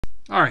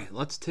All right,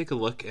 let's take a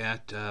look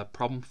at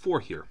problem 4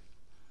 here.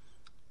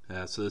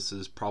 So this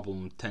is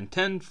problem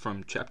 1010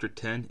 from chapter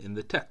 10 in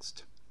the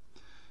text.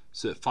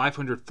 So at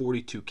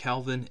 542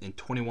 Kelvin and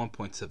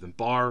 21.7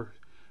 bar,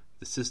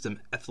 the system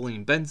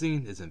ethylene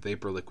benzene is in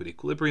vapor liquid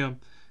equilibrium.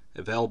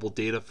 Available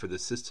data for the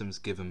systems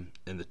given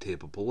in the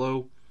table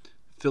below.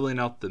 Fill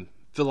out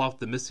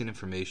the missing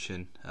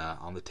information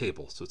on the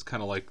table. So it's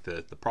kind of like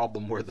the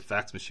problem where the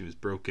fax machine was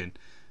broken,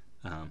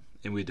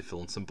 and we had to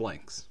fill in some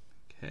blanks.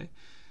 Okay.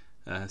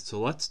 So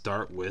let's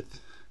start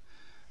with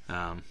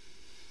A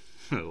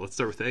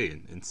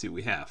and see what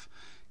we have.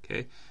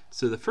 Okay,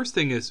 so the first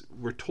thing is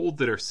we're told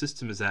that our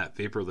system is at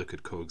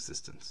vapor-liquid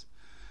coexistence.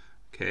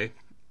 Okay,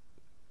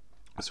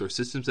 so our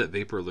system's at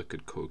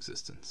vapor-liquid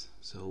coexistence.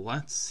 So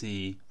let's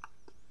see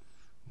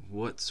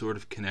what sort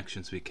of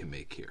connections we can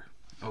make here.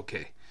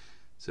 Okay,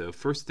 so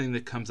first thing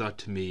that comes out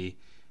to me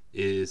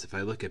is if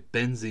I look at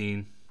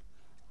benzene,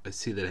 I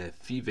see that I have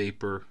phi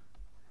vapor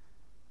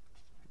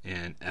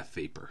and F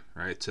vapor,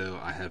 right? So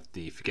I have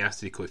the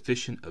fugacity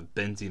coefficient of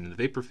benzene in the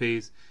vapor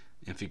phase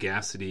and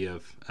fugacity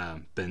of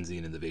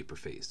benzene in the vapor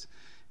phase.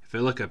 If I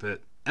look up at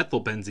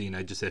ethyl benzene,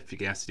 I just have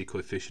fugacity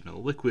coefficient of the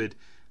liquid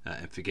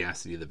and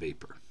fugacity of the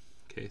vapor.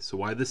 Okay, so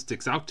why this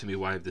sticks out to me,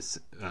 why I have this,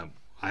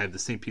 I have the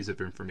same piece of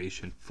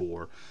information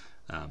for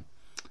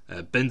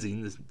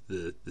benzene,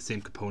 the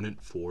same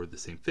component for the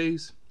same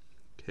phase.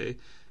 Okay,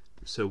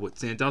 so what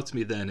stands out to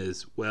me then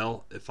is,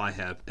 well, if I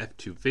have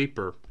F2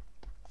 vapor,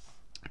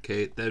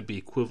 okay, that would be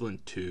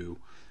equivalent to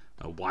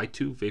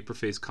Y2 vapor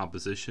phase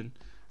composition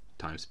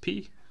times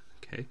P.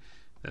 Okay,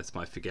 that's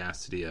my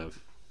fugacity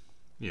of,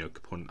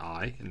 component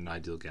I in an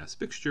ideal gas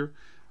mixture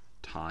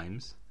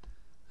times,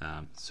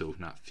 so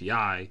not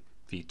phi,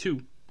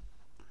 V2,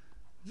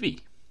 V.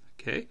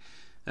 Okay,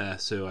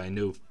 so I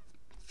know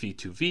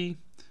V2V.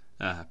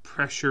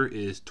 Pressure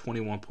is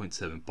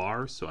 21.7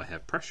 bars, so I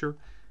have pressure,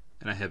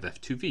 and I have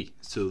F2V.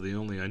 So the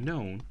only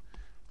unknown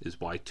is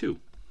Y2.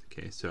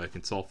 Okay, so I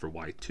can solve for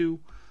Y2.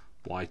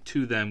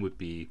 Y2 then would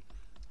be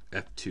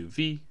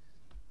F2V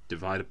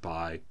divided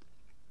by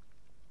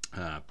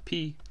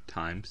P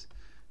times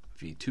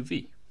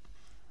V2V.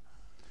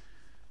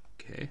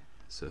 Okay,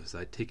 so as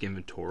I take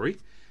inventory,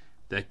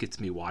 that gets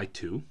me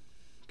Y2.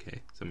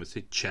 Okay, so I'm going to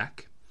say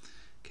check.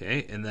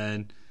 Okay, and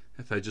then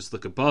if I just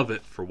look above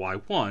it for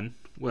Y1,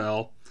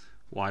 well,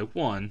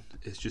 Y1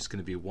 is just going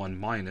to be 1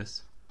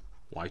 minus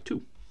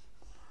Y2.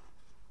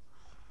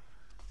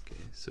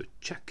 Okay, so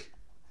check.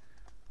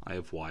 I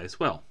have Y as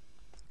well.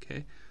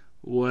 Okay,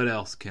 what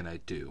else can I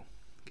do?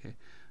 Okay,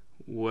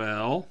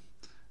 well,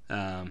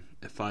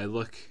 if I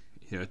look,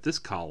 at this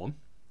column,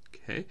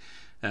 okay,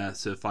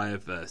 so if I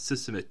have a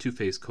system at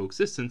two-phase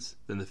coexistence,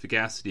 then the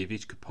fugacity of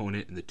each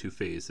component in the two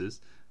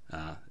phases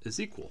is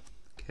equal.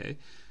 Okay,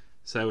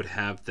 so I would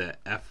have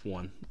that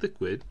F1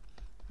 liquid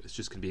is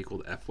just going to be equal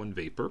to F1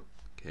 vapor.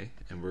 Okay,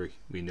 and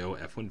we know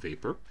F1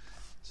 vapor,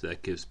 so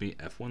that gives me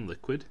F1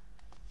 liquid.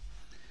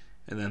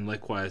 And then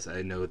likewise,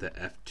 I know that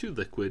F2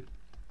 liquid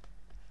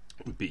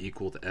would be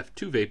equal to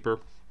F2 vapor.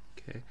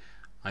 Okay,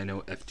 I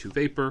know F2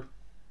 vapor.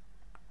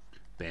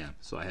 Bam,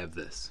 so I have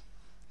this.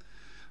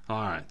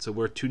 All right, so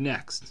where to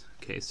next?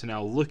 Okay, so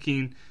now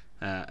looking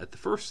at the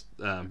first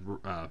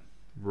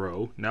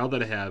row, now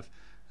that I have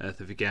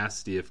the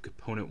fugacity of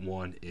component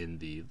 1 in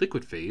the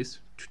liquid phase,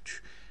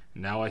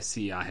 now I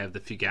see I have the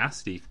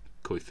fugacity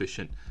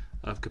coefficient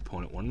of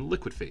component 1 in the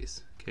liquid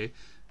phase. Okay,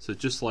 so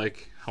just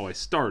like how I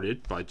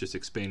started by just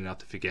expanding out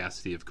the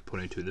fugacity of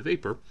component 2 in the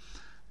vapor,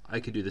 I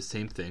can do the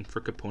same thing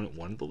for component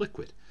 1 in the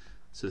liquid.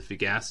 So the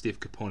fugacity of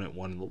component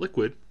 1 in the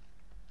liquid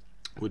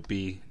would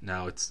be,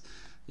 now it's,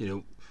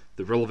 the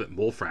relevant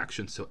mole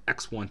fraction, so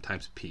x1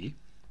 times p.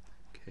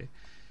 Okay,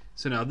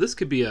 so now this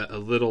could be a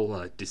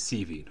little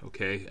deceiving.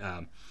 Okay,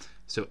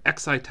 so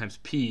xi times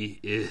p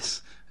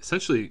is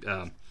essentially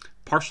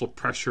partial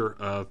pressure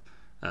of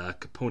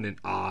component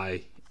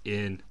I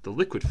in the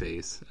liquid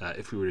phase,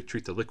 if we were to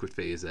treat the liquid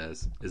phase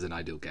as an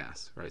ideal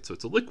gas, right? So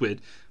it's a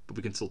liquid, but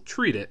we can still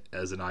treat it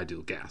as an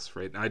ideal gas,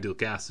 right? An ideal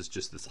gas is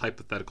just this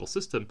hypothetical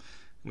system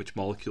in which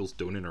molecules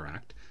don't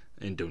interact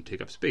and don't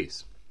take up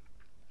space.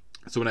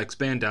 So when I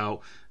expand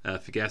out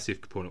fugacity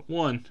of component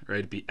 1, right,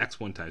 it'd be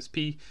x1 times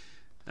p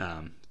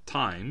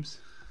times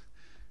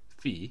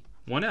phi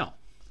 1L.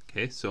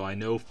 Okay, so I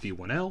know phi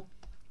 1L.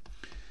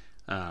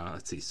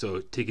 Let's see,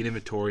 so taking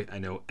inventory, I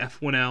know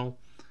F1L.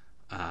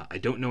 I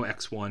don't know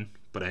x1,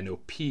 but I know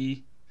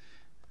p.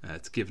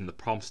 It's given the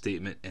problem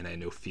statement, and I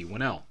know phi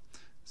 1L.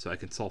 So I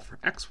can solve for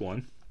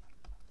x1.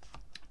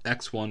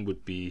 x1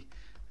 would be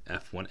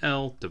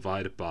F1L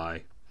divided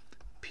by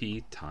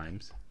p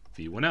times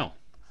phi 1L.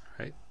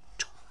 Right?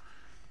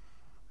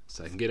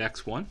 So I can get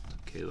x1.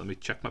 Okay, let me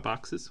check my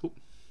boxes. Oop.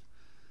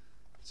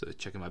 So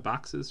checking my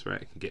boxes,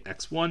 right? I can get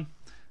x1.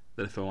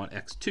 Then if I want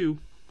x2,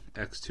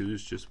 x2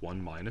 is just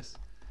 1 minus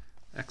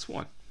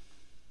x1.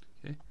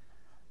 Okay,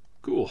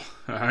 cool.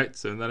 All right,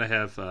 so then I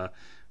have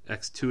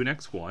x2 and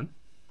x1.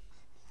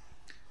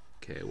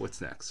 Okay,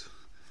 what's next?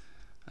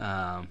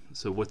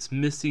 So what's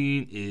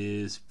missing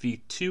is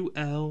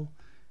V2L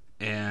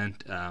and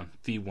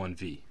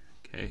V1V.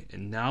 Okay,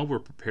 and now we're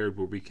prepared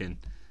where we can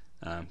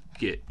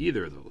get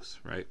either of those,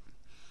 right?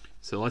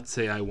 So let's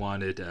say I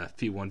wanted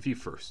phi1v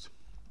first.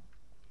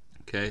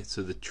 Okay,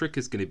 so the trick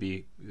is going to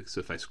be, so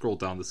if I scroll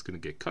down, this is going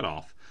to get cut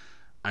off.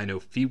 I know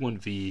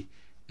phi1v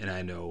and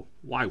I know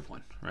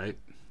y1, right?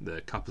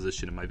 The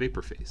composition of my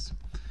vapor phase.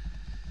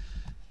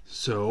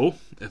 So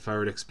if I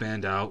were to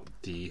expand out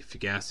the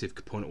fugacity of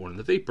component 1 in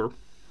the vapor,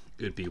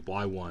 it would be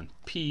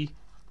y1p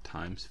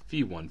times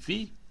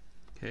phi1v.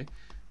 Okay,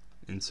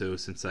 and so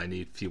since I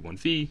need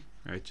phi1v,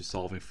 right, just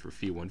solving for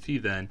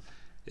phi1v, then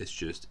it's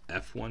just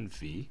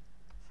f1v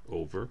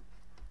over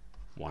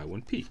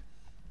y1p.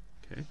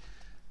 Okay,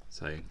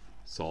 so I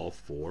solve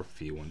for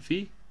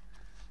phi1v.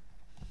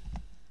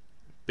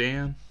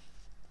 Bam.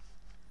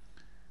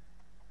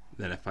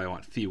 Then if I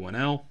want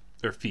phi1l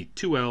or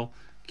phi2l,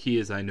 key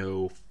is I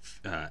know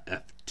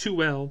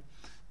f2l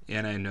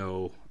and I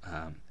know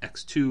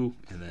x2,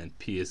 and then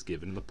p is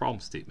given in the problem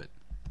statement.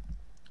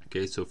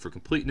 Okay, so for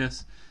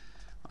completeness,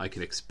 I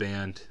can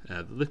expand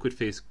the liquid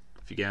phase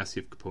fugacity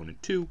of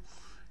component 2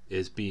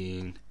 as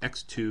being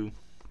x2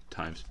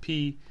 times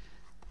p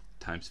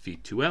times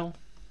phi2l.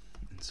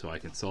 And so I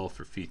can solve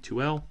for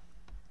phi2l.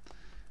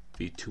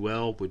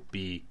 Phi2l would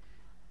be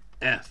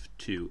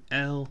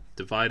f2l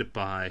divided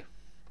by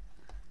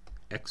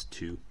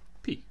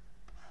x2p.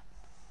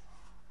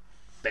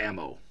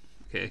 Bammo.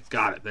 Okay,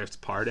 got it. There's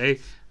part A.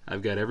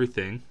 I've got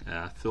everything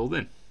filled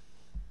in.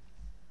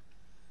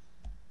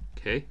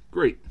 Okay,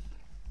 great.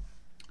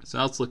 So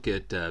now let's look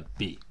at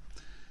B.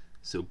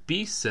 So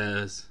B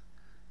says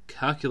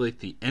calculate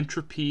the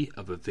entropy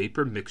of a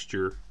vapor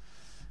mixture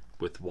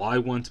with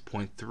Y1's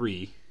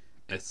 0.3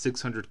 at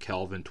 600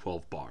 Kelvin,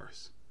 12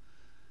 bars.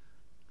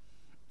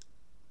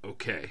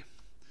 Okay.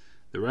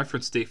 The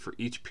reference state for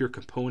each pure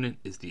component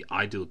is the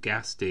ideal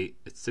gas state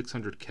at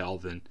 600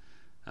 Kelvin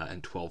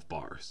and 12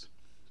 bars.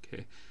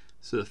 Okay.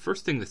 So the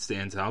first thing that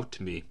stands out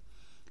to me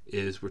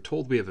is we're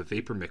told we have a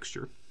vapor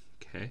mixture.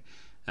 Okay.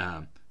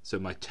 So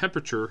my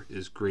temperature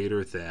is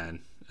greater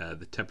than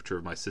the temperature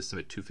of my system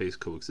at two-phase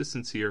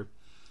coexistence here,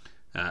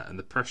 and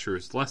the pressure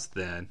is less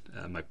than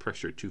my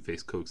pressure at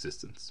two-phase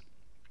coexistence.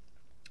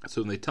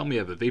 So when they tell me I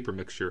have a vapor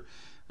mixture,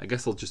 I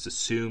guess I'll just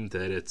assume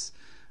that it's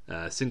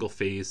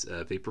single-phase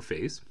vapor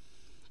phase.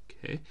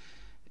 Okay,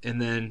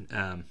 and then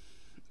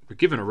we're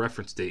given a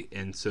reference date,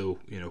 and so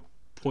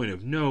point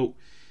of note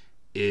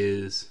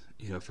is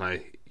if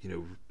I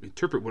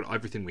interpret what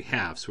everything we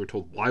have, so we're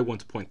told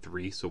y1's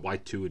 0.3, so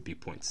y2 would be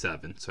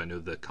 0.7, so I know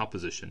the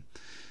composition.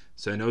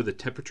 So I know the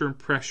temperature and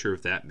pressure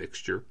of that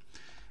mixture,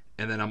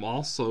 and then I'm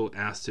also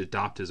asked to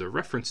adopt as a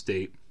reference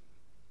state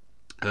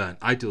an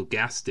ideal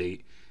gas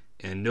state,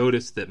 and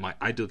notice that my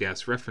ideal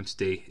gas reference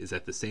state is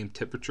at the same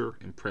temperature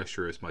and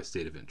pressure as my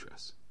state of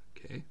interest.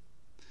 Okay,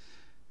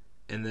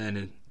 and then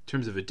in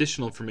terms of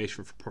additional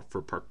information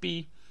for part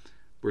B,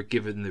 we're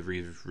given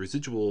the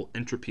residual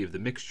entropy of the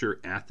mixture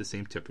at the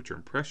same temperature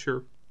and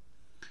pressure,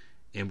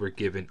 and we're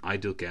given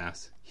ideal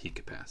gas heat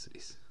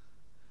capacities.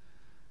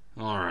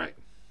 All right,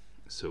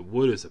 so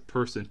what is a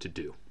person to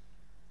do?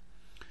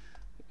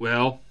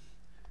 Well,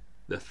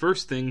 the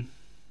first thing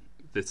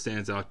that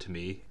stands out to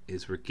me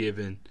is we're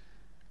given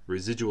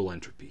residual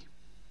entropy.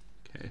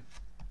 Okay,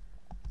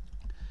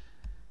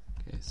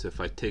 so if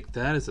I take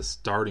that as a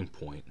starting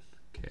point,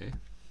 okay,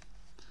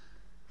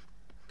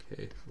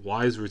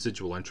 why is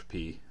residual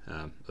entropy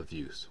of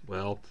use?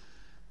 Well,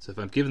 so if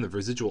I'm given the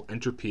residual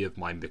entropy of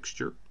my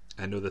mixture,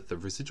 I know that the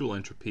residual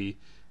entropy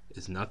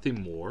is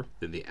nothing more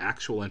than the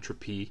actual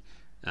entropy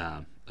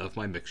of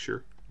my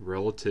mixture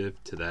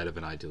relative to that of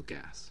an ideal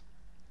gas.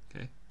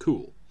 Okay,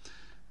 cool.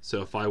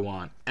 So if I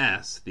want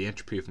S, the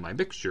entropy of my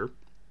mixture,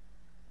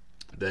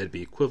 that'd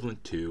be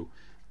equivalent to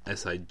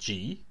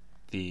SIG,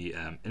 the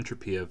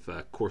entropy of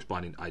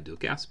corresponding ideal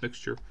gas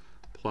mixture,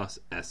 plus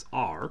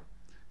SR,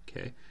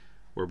 okay,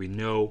 where we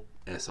know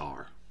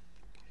SR.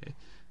 Okay,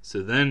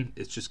 so then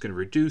it's just going to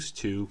reduce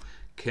to,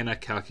 can I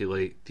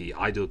calculate the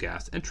ideal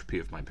gas entropy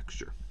of my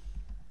mixture?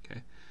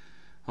 Okay.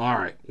 All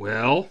right.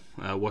 Well,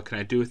 what can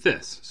I do with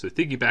this? So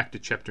thinking back to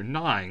chapter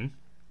 9,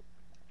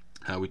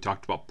 we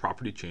talked about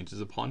property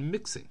changes upon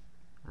mixing,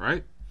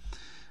 right?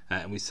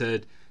 And we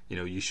said,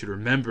 you should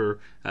remember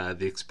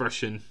the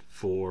expression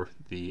for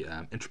the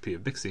entropy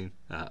of mixing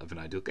of an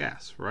ideal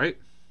gas, right?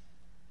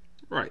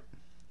 Right.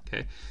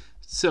 Okay.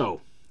 So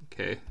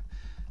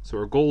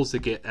our goal is to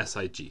get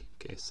SIG.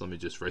 Okay, so let me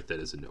just write that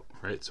as a note,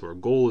 right? So our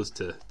goal is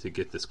to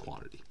get this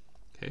quantity.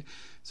 Okay,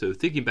 so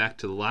thinking back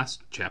to the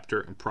last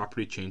chapter and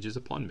property changes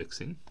upon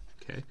mixing,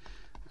 okay,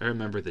 I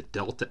remember that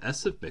delta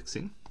S of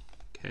mixing,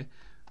 okay,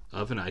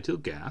 of an ideal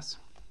gas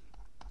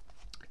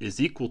is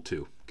equal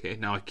to, okay,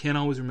 now I can't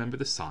always remember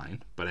the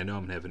sign, but I know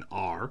I'm going to have an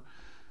R,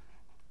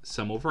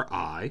 sum over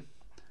I,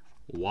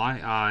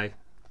 yi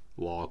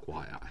log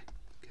yi.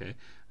 Okay,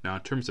 now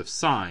in terms of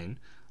sign,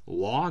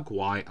 log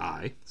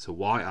yi, so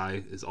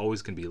yi is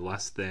always going to be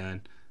less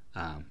than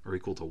or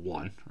equal to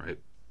 1, right?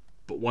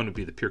 But 1 would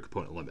be the pure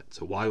component limit.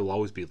 So y will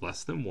always be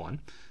less than 1.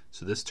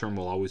 So this term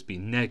will always be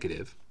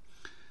negative.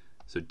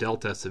 So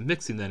delta S of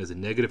mixing then is a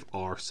negative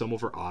R sum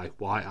over I,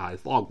 yi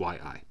log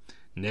yi.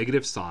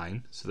 negative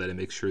sign so that I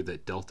make sure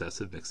that delta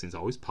S of mixing is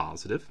always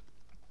positive.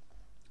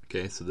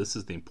 Okay, so this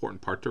is the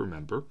important part to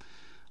remember.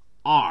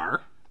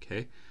 R,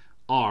 okay,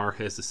 R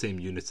has the same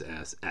units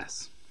as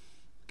S.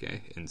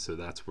 Okay, and so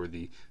that's where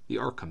the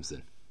R comes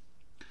in.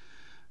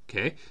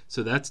 Okay,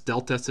 so that's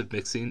delta S of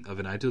mixing of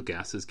an ideal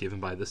gas is given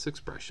by this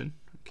expression.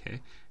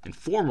 Okay, and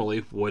formally,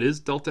 what is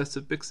delta S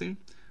of mixing?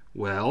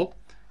 Well,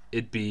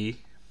 it'd be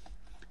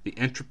the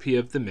entropy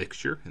of the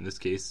mixture, in this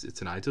case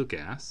it's an ideal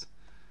gas,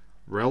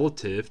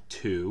 relative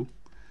to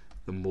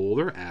the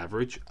molar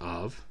average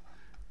of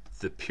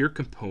the pure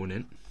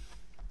component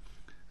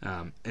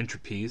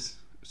entropies.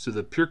 So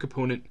the pure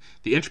component,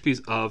 the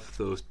entropies of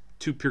those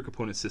two pure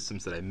component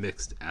systems that I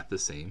mixed at the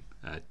same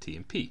T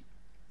and P.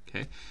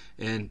 Okay,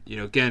 and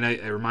again,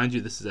 I remind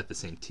you this is at the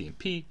same T and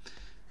P.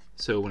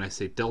 So when I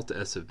say delta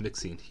S of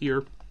mixing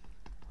here,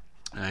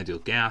 an ideal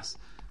gas,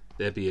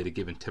 that'd be at a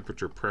given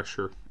temperature,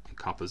 pressure, and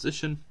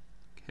composition.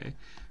 Okay,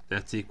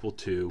 that's equal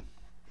to,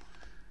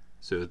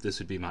 so this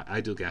would be my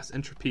ideal gas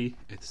entropy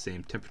at the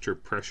same temperature,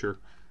 pressure,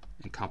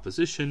 and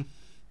composition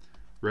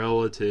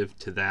relative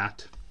to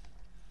that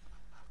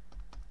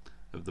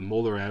of the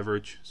molar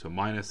average, so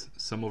minus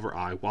sum over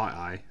I,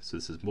 yi, so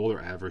this is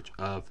molar average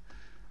of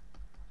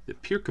the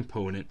pure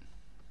component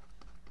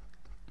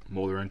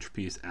molar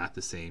entropies at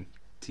the same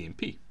T and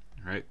P,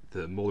 right?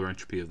 The molar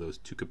entropy of those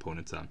two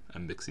components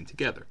I'm mixing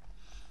together.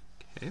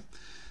 Okay,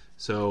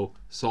 so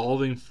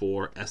solving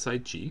for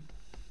SIG,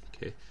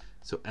 okay,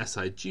 so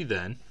SIG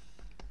then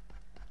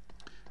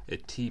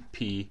at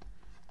TP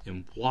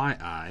and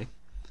YI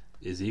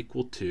is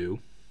equal to,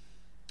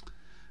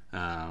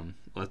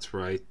 let's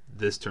write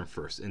this term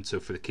first. And so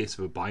for the case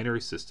of a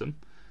binary system,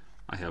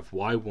 I have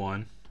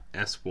Y1,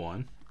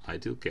 S1,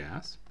 ideal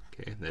gas,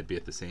 okay, that'd be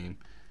at the same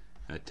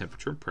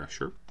temperature and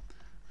pressure,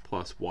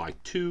 plus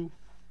Y2,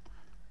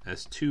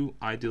 S2,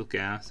 ideal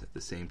gas at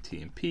the same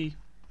T and P,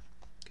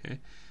 okay,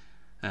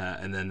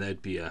 and then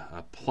that'd be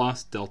a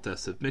plus delta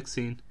S of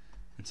mixing,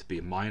 and to be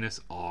a minus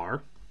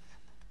R,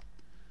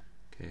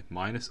 okay,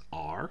 minus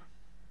R,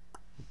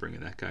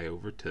 bringing that guy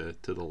over to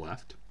the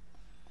left,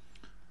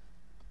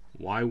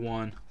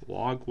 Y1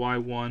 log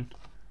Y1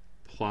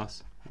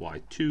 plus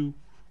Y2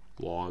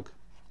 log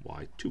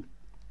Y2.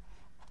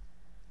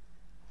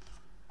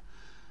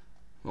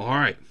 All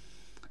right,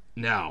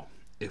 now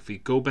if we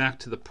go back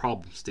to the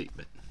problem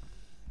statement,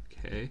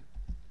 okay,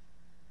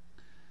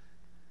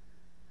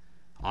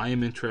 I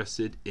am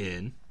interested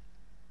in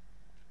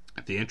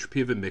the entropy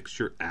of a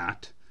mixture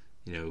at,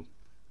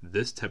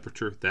 this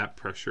temperature, that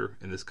pressure,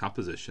 and this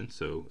composition.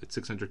 So at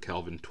 600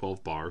 Kelvin,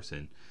 12 bars,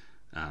 and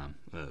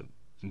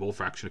mole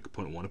fraction of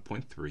component 1 of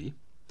 0.3.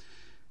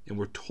 And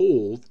we're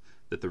told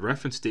that the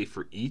reference state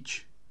for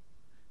each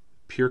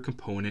pure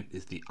component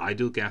is the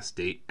ideal gas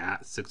state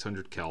at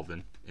 600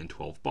 Kelvin and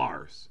 12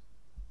 bars.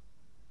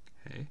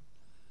 Okay.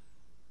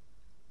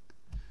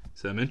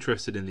 So I'm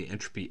interested in the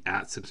entropy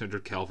at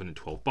 600 Kelvin and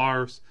 12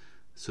 bars.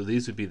 So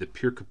these would be the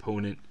pure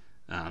component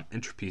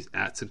entropies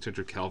at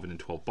 600 Kelvin and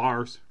 12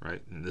 bars,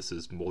 right? And this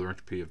is molar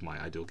entropy of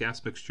my ideal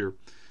gas mixture.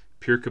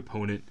 Pure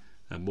component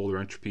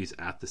molar entropies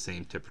at the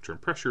same temperature and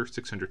pressure,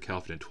 600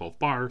 Kelvin and 12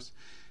 bars.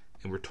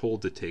 And we're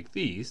told to take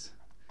these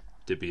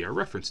to be our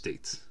reference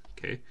states,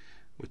 okay?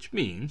 Which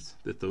means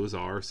that those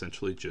are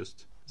essentially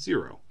just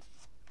 0.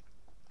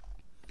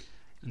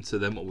 And so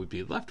then what we'd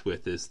be left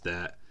with is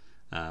that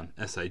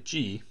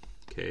SIG,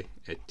 okay,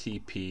 at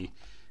TP,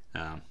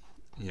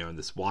 in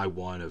this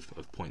Y1 of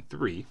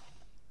 0.3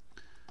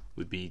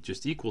 would be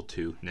just equal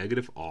to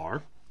negative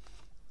R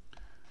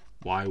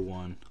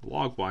Y1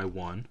 log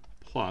Y1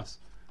 plus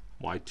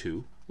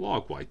Y2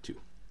 log Y2,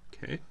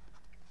 okay,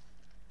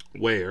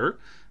 where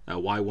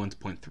Y1's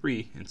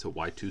 0.3 and so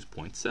Y2's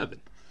 0.7,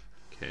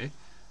 okay.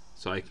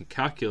 So I can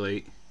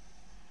calculate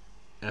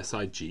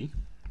SIG,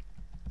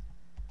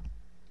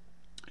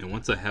 and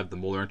once I have the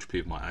molar entropy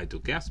of my ideal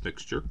gas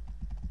mixture,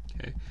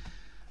 okay,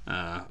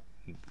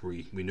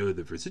 we know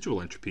the residual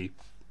entropy,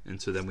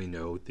 and so then we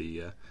know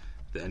the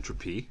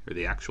entropy, or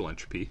the actual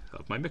entropy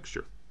of my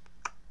mixture.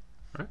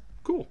 All right,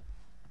 cool.